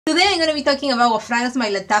Today I'm going to be talking about a fragrance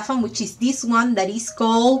by Lattafa, which is this one that is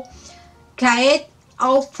called Qead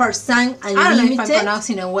Al Fursan Unlimited. I don't know if I'm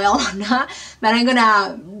pronouncing it well or not, but I'm going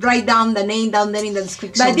to write down the name down there in the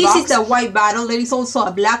description box. But this is the white bottle. There is also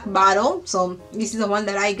a black bottle, so this is the one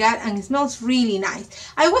that I got, and it smells really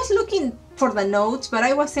nice. I was looking for the notes, but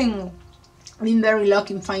I wasn't been very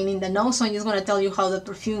lucky in finding the notes, so I'm just going to tell you how the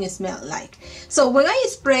perfume smells like. So when I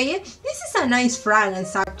spray it, this is a nice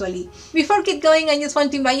fragrance actually. Before I get going, I just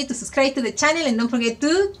want to invite you to subscribe to the channel and don't forget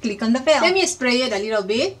to click on the bell. Let me spray it a little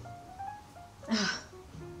bit.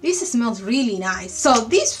 This smells really nice. So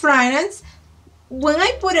this fragrance, when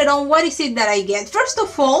I put it on, what is it that I get? First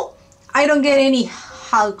of all, I don't get any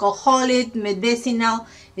alcoholic, medicinal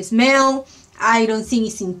smell. I don't think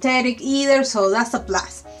it's synthetic either, so that's a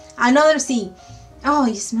plus. Another thing, oh,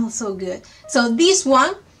 it smells so good. So this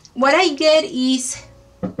one, what I get is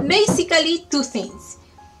basically two things.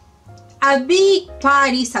 A big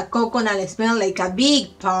part is a coconut smell, like a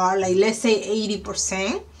big part, like let's say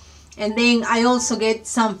 80%. And then I also get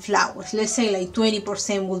some flowers. Let's say like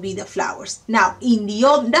 20% will be the flowers. Now, in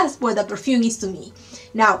the that's what the perfume is to me.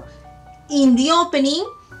 Now, in the opening,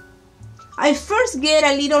 I first get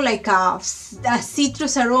a little like a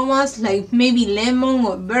citrus aromas, like maybe lemon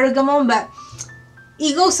or bergamot, but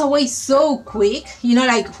it goes away so quick, you know,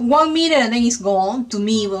 like 1 minute and then it's gone to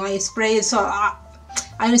me when I spray it. So I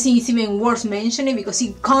don't think it's even worth mentioning because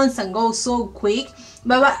it comes and goes so quick.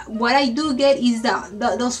 But what I do get is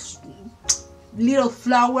those little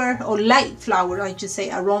flower or light flower, I should say,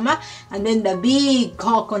 aroma, and then the big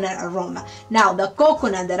coconut aroma. Now the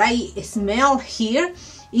coconut that I smell here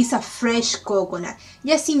is a fresh coconut.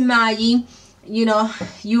 Just imagine, you know,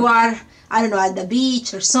 you are, I don't know, at the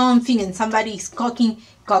beach or something, and somebody is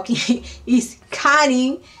is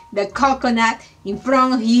cutting the coconut in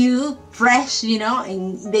front of you, fresh, you know,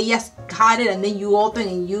 and they just cut it, and then you open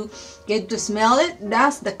and you get to smell it.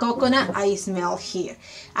 That's the coconut I smell here.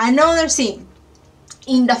 Another thing,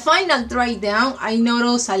 in the final dry down, I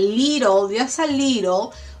notice a little, just a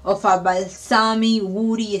little, of a balsamic,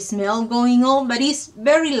 woody smell going on, but it's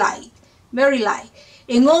very light, very light.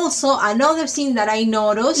 And also another thing that I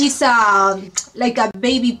noticed is like a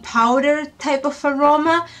baby powder type of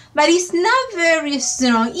aroma, but it's not very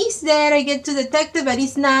strong. It's there, I get to detect it, but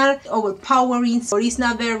it's not overpowering, or it's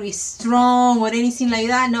not very strong or anything like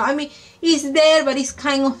that. No, I mean, it's there, but it's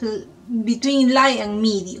kind of between light and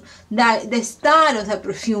medium. The start of the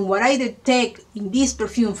perfume, what I detect in this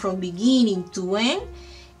perfume from beginning to end,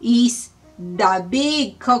 is the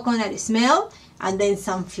big coconut smell and then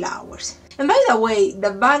some flowers. And by the way, the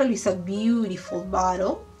bottle is a beautiful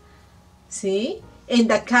bottle, see, and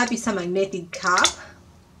the cap is a magnetic cap,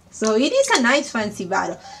 so it is a nice fancy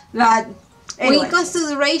bottle. But anyway, when it comes to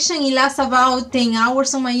duration, it lasts about 10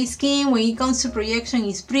 hours on my skin. When it comes to projection,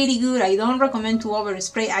 it's pretty good. I don't recommend to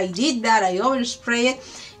overspray. I did that, I oversprayed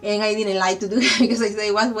it, and I didn't like to do it because I said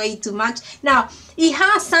it was way too much. Now, it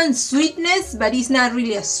has some sweetness, but it's not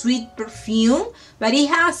really a sweet perfume, but it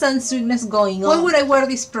has some sweetness going on. Why would I wear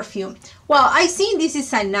this perfume? Well, I think this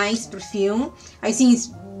is a nice perfume. I think it's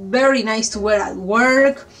very nice to wear at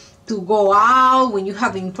work, to go out, when you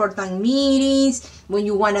have important meetings, when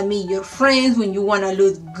you want to meet your friends, when you want to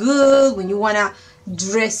look good, when you want to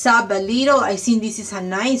dress up a little. I think this is a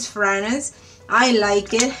nice fragrance. I like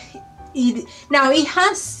it. Now it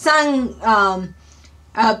has some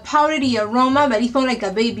powdery aroma, but it's more like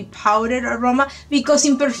a baby powder aroma, because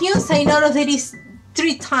in perfumes I noticed there is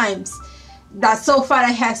 3 times that so far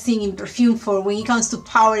I have seen in perfume for when it comes to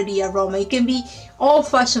powdery aroma. It can be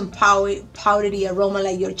old-fashioned powdery aroma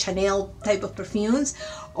like your Chanel type of perfumes,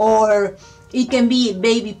 or it can be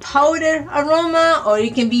baby powder aroma, or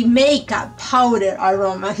it can be makeup powder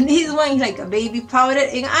aroma. This one is like a baby powder,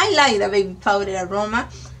 and I like the baby powder aroma.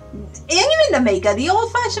 And even the makeup, the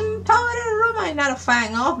old-fashioned powder aroma, I'm not a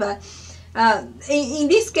fan of, but in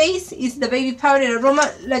this case, it's the baby powder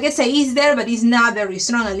aroma. Like I say, it's there, but it's not very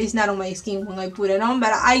strong, at least not on my skin when I put it on,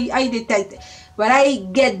 but I detect it. What I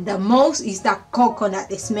get the most is the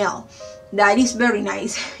coconut smell. That is very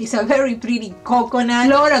nice. It's a very pretty coconut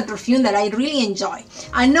floral perfume that I really enjoy.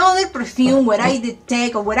 Another perfume where I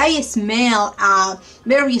detect, or where I smell a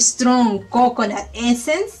very strong coconut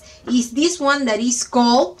essence, is this one that is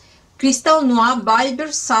called Crystal Noir by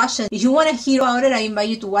Versace. If you want to hear about it, I invite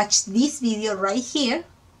you to watch this video right here.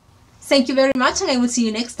 Thank you very much, and I will see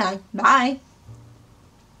you next time. Bye.